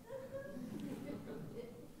ago.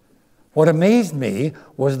 What amazed me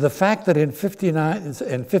was the fact that in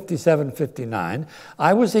 57, 59,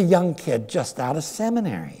 I was a young kid just out of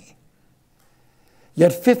seminary.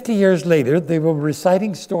 Yet 50 years later, they were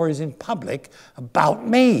reciting stories in public about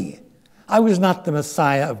me. I was not the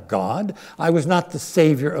Messiah of God. I was not the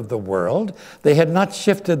Savior of the world. They had not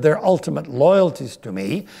shifted their ultimate loyalties to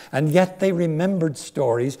me, and yet they remembered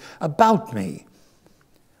stories about me.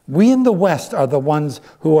 We in the West are the ones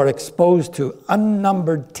who are exposed to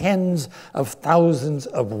unnumbered tens of thousands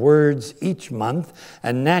of words each month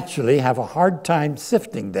and naturally have a hard time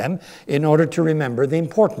sifting them in order to remember the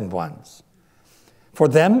important ones. For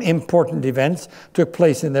them, important events took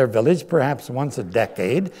place in their village perhaps once a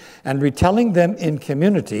decade, and retelling them in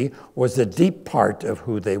community was a deep part of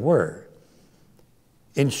who they were.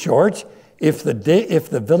 In short, if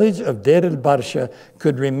the village of Deir el-Barsha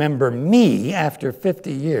could remember me after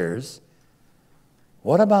 50 years,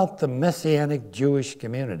 what about the Messianic Jewish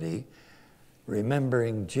community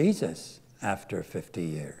remembering Jesus after 50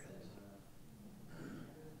 years?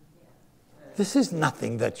 This is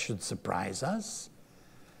nothing that should surprise us.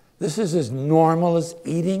 This is as normal as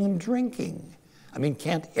eating and drinking. I mean,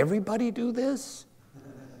 can't everybody do this?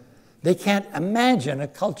 They can't imagine a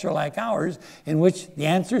culture like ours in which the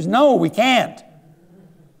answer is no, we can't.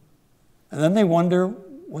 And then they wonder,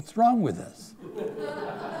 what's wrong with us?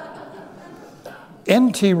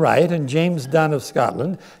 N.T. Wright and James Dunn of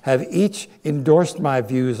Scotland have each endorsed my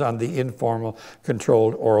views on the informal,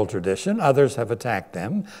 controlled oral tradition. Others have attacked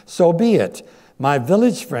them. So be it. My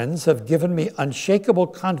village friends have given me unshakable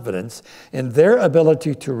confidence in their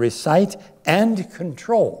ability to recite and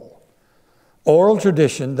control oral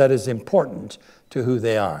tradition that is important to who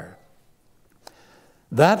they are.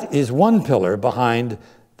 That is one pillar behind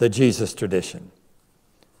the Jesus tradition.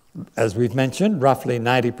 As we've mentioned, roughly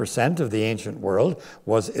 90% of the ancient world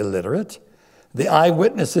was illiterate. The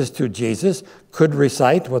eyewitnesses to Jesus could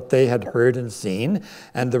recite what they had heard and seen,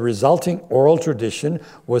 and the resulting oral tradition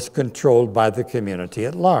was controlled by the community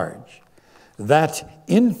at large. That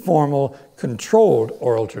informal, controlled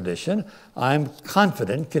oral tradition, I'm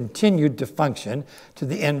confident, continued to function to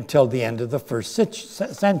the end till the end of the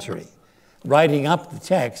 1st century. Writing up the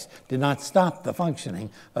text did not stop the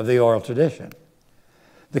functioning of the oral tradition.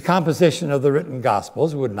 The composition of the written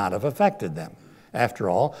Gospels would not have affected them. After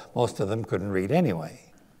all, most of them couldn't read anyway.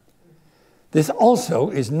 This also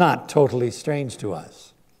is not totally strange to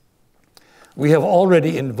us. We have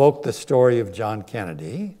already invoked the story of John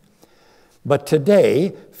Kennedy, but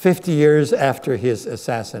today, 50 years after his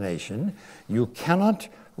assassination, you cannot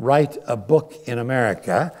write a book in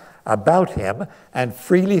America about him and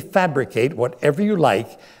freely fabricate whatever you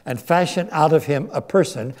like and fashion out of him a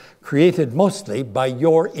person created mostly by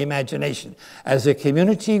your imagination. As a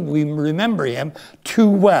community, we remember him too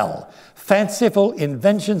well. Fanciful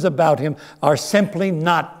inventions about him are simply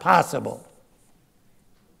not possible.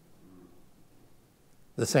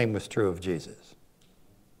 The same was true of Jesus.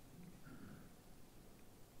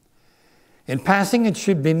 In passing, it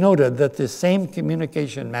should be noted that this same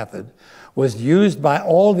communication method was used by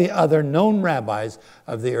all the other known rabbis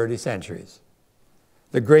of the early centuries.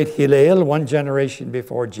 The great Hillel, one generation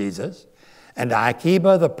before Jesus, And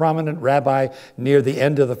Akiba, the prominent rabbi near the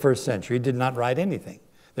end of the first century, did not write anything.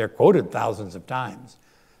 They're quoted thousands of times,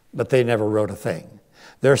 but they never wrote a thing.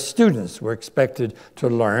 Their students were expected to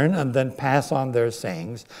learn and then pass on their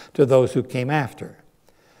sayings to those who came after.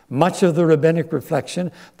 Much of the rabbinic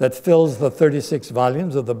reflection that fills the 36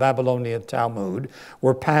 volumes of the Babylonian Talmud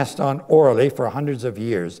were passed on orally for hundreds of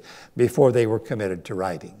years before they were committed to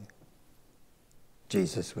writing.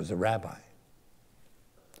 Jesus was a rabbi.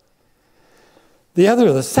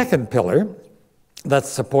 The second pillar that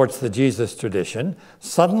supports the Jesus tradition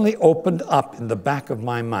suddenly opened up in the back of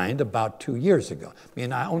my mind about 2 years ago. I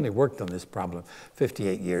mean, I only worked on this problem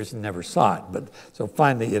 58 years and never saw it, but so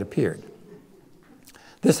finally it appeared.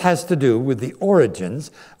 This has to do with the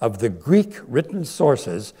origins of the Greek written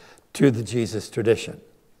sources to the Jesus tradition.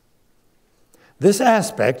 This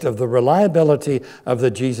aspect of the reliability of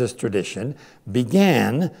the Jesus tradition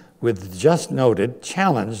began with the just noted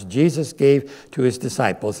challenge Jesus gave to his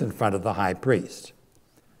disciples in front of the high priest.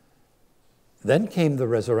 Then came the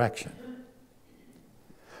resurrection.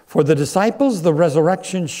 For the disciples, the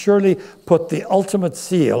resurrection surely put the ultimate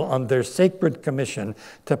seal on their sacred commission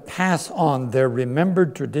to pass on their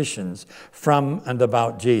remembered traditions from and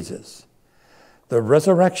about Jesus. The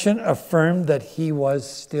resurrection affirmed that he was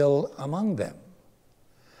still among them.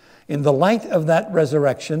 In the light of that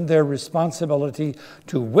resurrection, their responsibility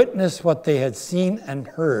to witness what they had seen and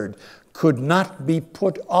heard could not be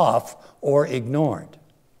put off or ignored.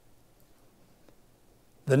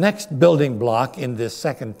 The next building block in this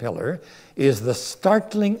second pillar is the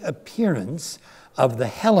startling appearance of the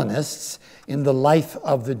Hellenists in the life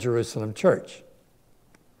of the Jerusalem church.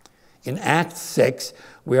 In Acts 6,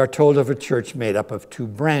 we are told of a church made up of two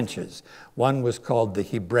branches. One was called the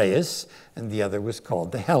Hebraists, and the other was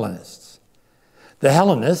called the Hellenists. The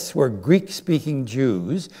Hellenists were Greek-speaking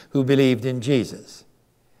Jews who believed in Jesus.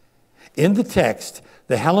 In the text,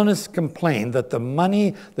 the Hellenists complained that the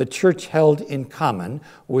money the church held in common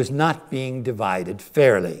was not being divided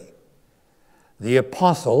fairly. The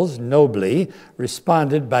apostles nobly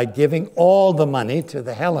responded by giving all the money to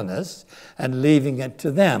the Hellenists and leaving it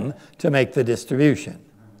to them to make the distribution.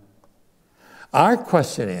 Our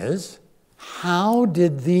question is, how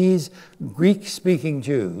did these Greek-speaking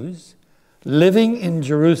Jews living in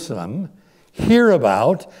Jerusalem hear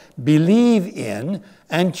about, believe in,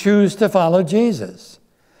 and choose to follow Jesus?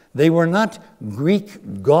 They were not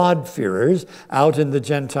Greek God-fearers out in the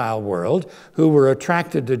Gentile world who were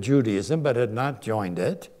attracted to Judaism but had not joined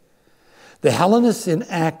it. The Hellenists in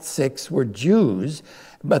Acts 6 were Jews,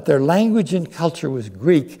 but their language and culture was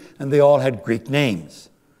Greek, and they all had Greek names.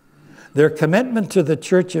 Their commitment to the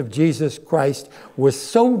Church of Jesus Christ was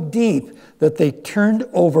so deep that they turned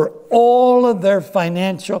over all of their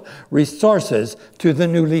financial resources to the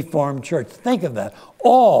newly formed church. Think of that.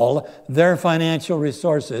 All their financial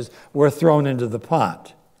resources were thrown into the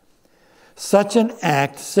pot. Such an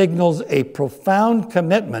act signals a profound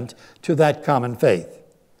commitment to that common faith.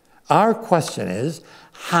 Our question is,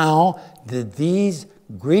 how did these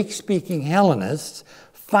Greek-speaking Hellenists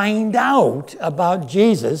find out about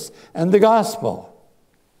Jesus and the gospel?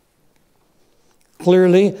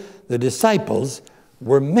 Clearly, the disciples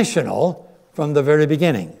were missional from the very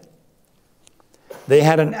beginning. They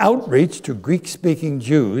had an outreach to Greek-speaking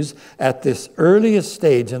Jews at this earliest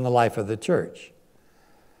stage in the life of the church.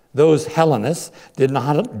 Those Hellenists did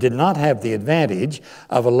not have the advantage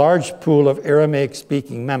of a large pool of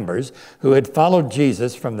Aramaic-speaking members who had followed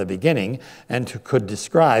Jesus from the beginning and who could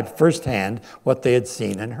describe firsthand what they had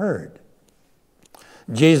seen and heard.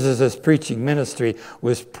 Jesus' preaching ministry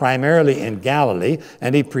was primarily in Galilee,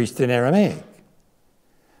 and he preached in Aramaic.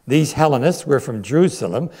 These Hellenists were from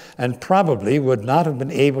Jerusalem and probably would not have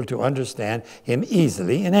been able to understand him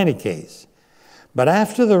easily in any case. But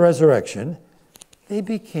after the resurrection, they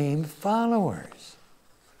became followers.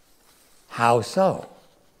 How so?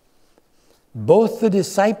 Both the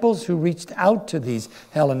disciples who reached out to these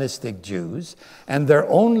Hellenistic Jews and their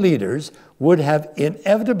own leaders would have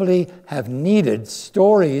inevitably have needed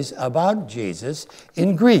stories about Jesus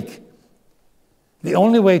in Greek. The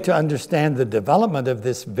only way to understand the development of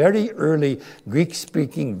this very early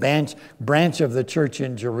Greek-speaking branch of the church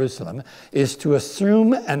in Jerusalem is to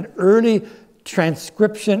assume an early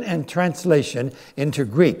transcription and translation into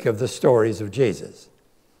Greek of the stories of Jesus.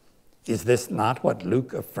 Is this not what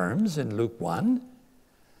Luke affirms in Luke 1?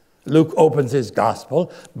 Luke opens his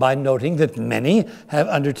gospel by noting that many have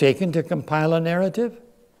undertaken to compile a narrative.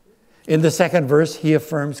 In the second verse, he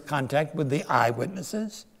affirms contact with the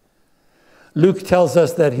eyewitnesses. Luke tells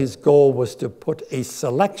us that his goal was to put a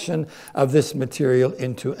selection of this material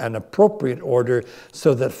into an appropriate order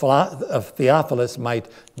so that Theophilus might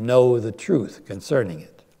know the truth concerning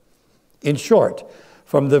it. In short,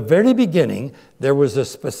 from the very beginning, there was a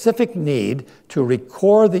specific need to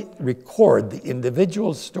record the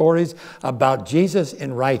individual stories about Jesus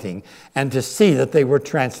in writing and to see that they were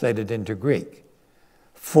translated into Greek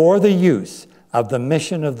for the use of the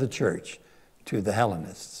mission of the church to the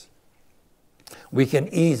Hellenists. We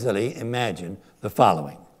can easily imagine the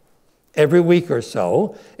following. Every week or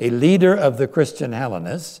so, a leader of the Christian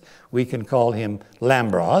Hellenists, we can call him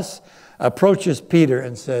Lambros, approaches Peter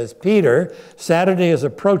and says, "Peter, Saturday is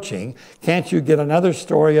approaching. Can't you get another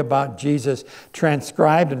story about Jesus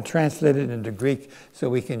transcribed and translated into Greek so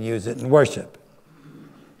we can use it in worship?"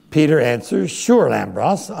 Peter answers, "Sure,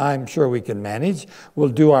 Lambros, I'm sure we can manage. We'll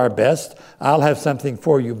do our best. I'll have something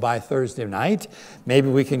for you by Thursday night. Maybe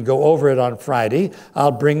we can go over it on Friday.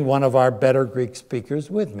 I'll bring one of our better Greek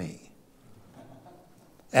speakers with me."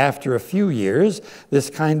 After a few years, this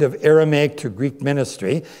kind of Aramaic to Greek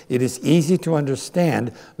ministry, it is easy to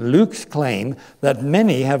understand Luke's claim that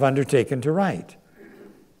many have undertaken to write.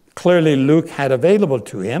 Clearly, Luke had available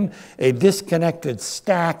to him a disconnected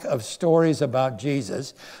stack of stories about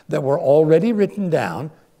Jesus that were already written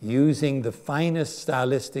down using the finest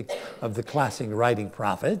stylistic of the classic writing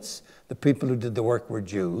prophets. The people who did the work were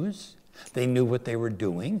Jews. They knew what they were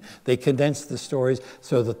doing. They condensed the stories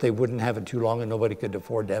so that they wouldn't have it too long and nobody could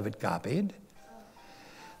afford to have it copied.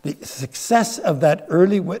 The success of that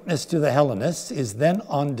early witness to the Hellenists is then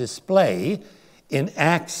on display in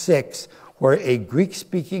Acts 6, where a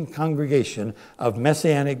Greek-speaking congregation of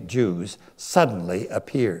Messianic Jews suddenly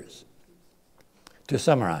appears. To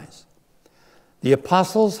summarize, the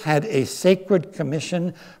apostles had a sacred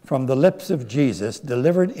commission from the lips of Jesus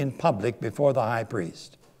delivered in public before the high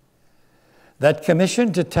priest. That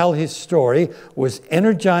commission to tell his story was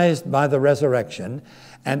energized by the resurrection,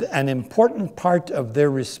 and an important part of their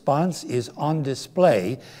response is on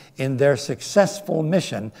display in their successful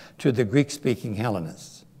mission to the Greek-speaking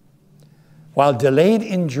Hellenists. While delayed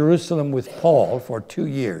in Jerusalem with Paul for 2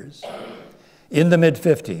 years, in the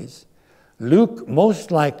mid-50s, Luke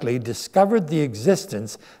most likely discovered the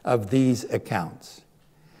existence of these accounts.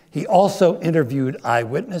 He also interviewed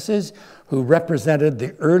eyewitnesses who represented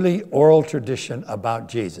the early oral tradition about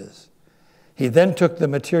Jesus. He then took the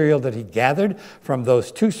material that he gathered from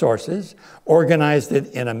those two sources, organized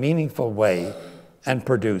it in a meaningful way, and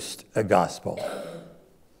produced a gospel.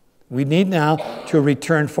 We need now to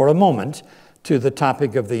return for a moment to the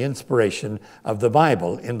topic of the inspiration of the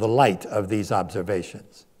Bible in the light of these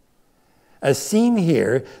observations. As seen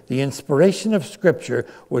here, the inspiration of Scripture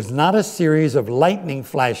was not a series of lightning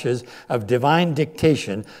flashes of divine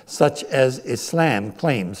dictation such as Islam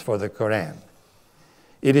claims for the Quran.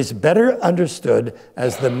 It is better understood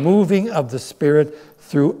as the moving of the Spirit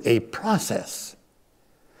through a process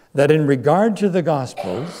that, in regard to the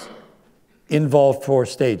Gospels, involved 4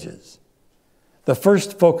 stages. The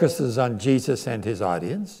first focuses on Jesus and his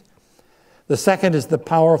audience. The second is the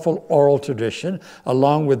powerful oral tradition,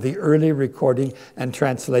 along with the early recording and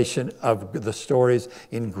translation of the stories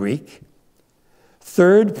in Greek.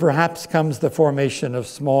 Third, perhaps, comes the formation of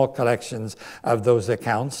small collections of those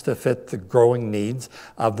accounts to fit the growing needs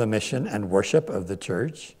of the mission and worship of the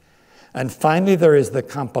church. And finally, there is the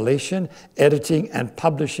compilation, editing, and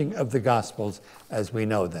publishing of the Gospels as we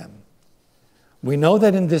know them. We know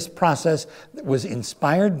that in this process it was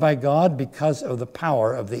inspired by God because of the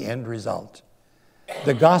power of the end result.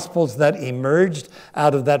 The Gospels that emerged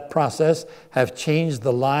out of that process have changed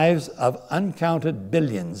the lives of uncounted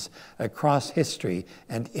billions across history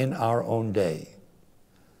and in our own day.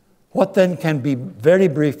 What then can be very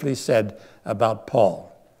briefly said about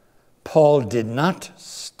Paul? Paul did not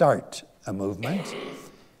start a movement,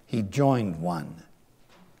 he joined one.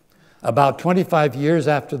 About 25 years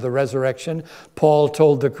after the resurrection, Paul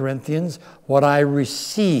told the Corinthians, "What I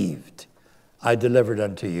received, I delivered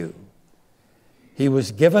unto you." He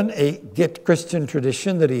was given a Christian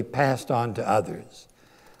tradition that he passed on to others.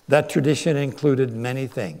 That tradition included many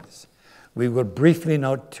things. We will briefly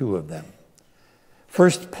note 2 of them.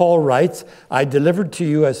 First, Paul writes, "I delivered to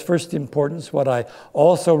you as first importance what I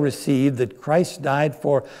also received, that Christ died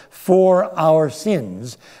for our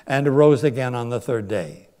sins and arose again on the 3rd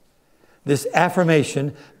day." This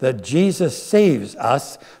affirmation that Jesus saves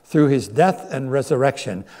us through his death and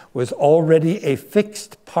resurrection was already a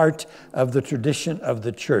fixed part of the tradition of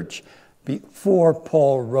the church before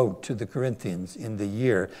Paul wrote to the Corinthians in the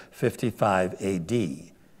year 55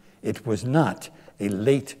 AD. It was not a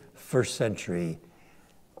late 1st century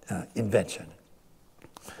invention.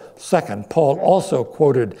 Second, Paul also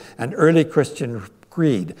quoted an early Christian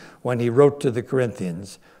creed when he wrote to the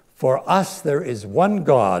Corinthians, "For us there is one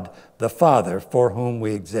God, the Father, for whom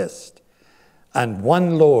we exist, and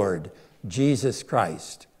one Lord, Jesus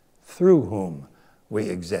Christ, through whom we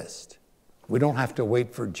exist." We don't have to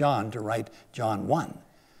wait for John to write John 1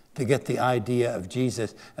 to get the idea of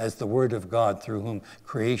Jesus as the Word of God through whom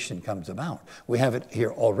creation comes about. We have it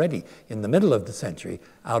here already in the middle of the century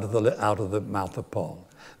out of the mouth of Paul.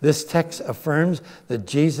 This text affirms that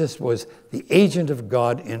Jesus was the agent of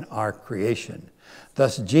God in our creation.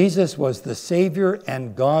 Thus, Jesus was the Savior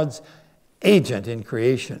and God's agent in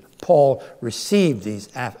creation. Paul received these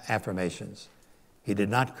affirmations. He did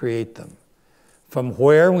not create them. From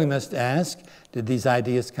where, we must ask, did these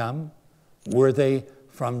ideas come? Were they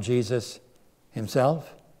from Jesus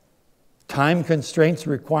himself? Time constraints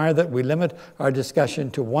require that we limit our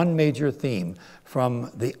discussion to one major theme from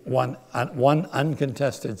the one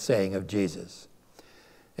uncontested saying of Jesus.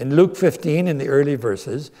 In Luke 15, in the early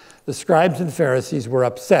verses, the scribes and Pharisees were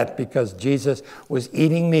upset because Jesus was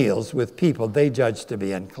eating meals with people they judged to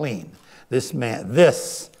be unclean. This,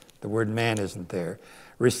 the word man isn't there,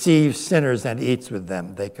 receives sinners and eats with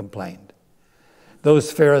them, they complained.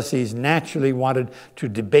 Those Pharisees naturally wanted to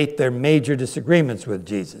debate their major disagreements with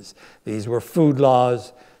Jesus. These were food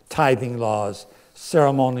laws, tithing laws,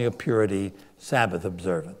 ceremonial purity, Sabbath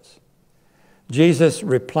observance. Jesus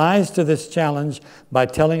replies to this challenge by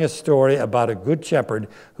telling a story about a good shepherd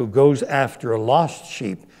who goes after a lost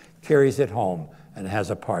sheep, carries it home, and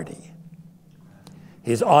has a party.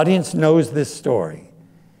 His audience knows this story.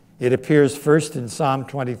 It appears first in Psalm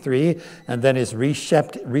 23 and then is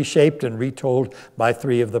reshaped and retold by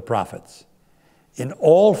 3 of the prophets. In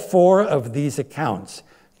all 4 of these accounts,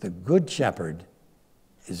 the Good Shepherd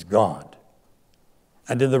is God.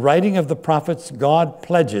 And in the writing of the prophets, God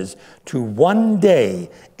pledges to one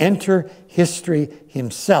day enter history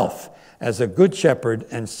himself as a good shepherd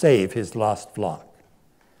and save his lost flock.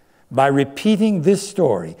 By repeating this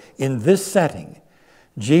story in this setting,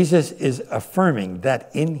 Jesus is affirming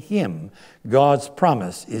that in him, God's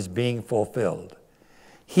promise is being fulfilled.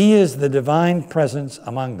 He is the divine presence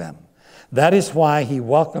among them. That is why he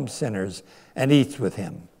welcomes sinners and eats with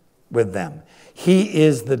them. He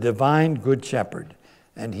is the divine good shepherd,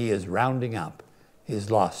 and he is rounding up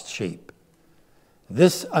his lost sheep.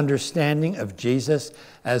 This understanding of Jesus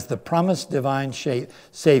as the promised divine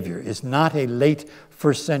Savior is not a late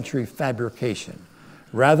first century fabrication.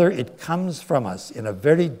 Rather, it comes from us in a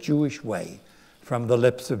very Jewish way from the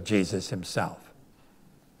lips of Jesus himself.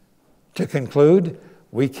 To conclude,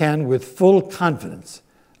 we can with full confidence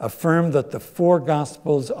affirm that the 4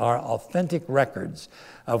 Gospels are authentic records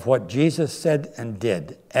of what Jesus said and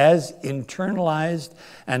did, as internalized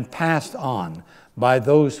and passed on by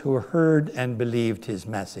those who heard and believed his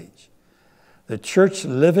message. The church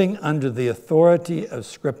living under the authority of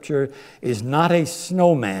Scripture is not a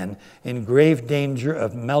snowman in grave danger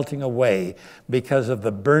of melting away because of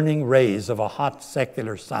the burning rays of a hot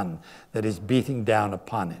secular sun that is beating down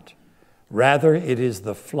upon it. Rather, it is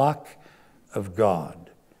the flock of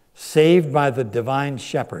God, saved by the divine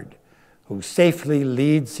shepherd, who safely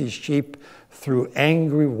leads his sheep through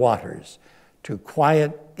angry waters to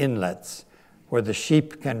quiet inlets where the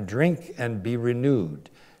sheep can drink and be renewed,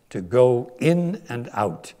 to go in and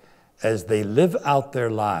out as they live out their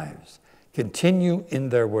lives, continue in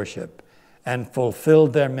their worship, and fulfill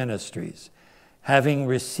their ministries, having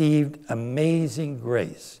received amazing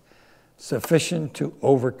grace, sufficient to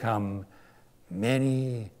overcome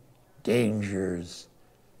many dangers,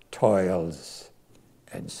 toils,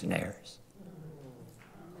 and snares.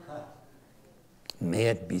 May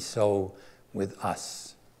it be so with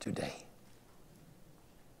us today.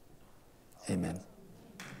 Amen.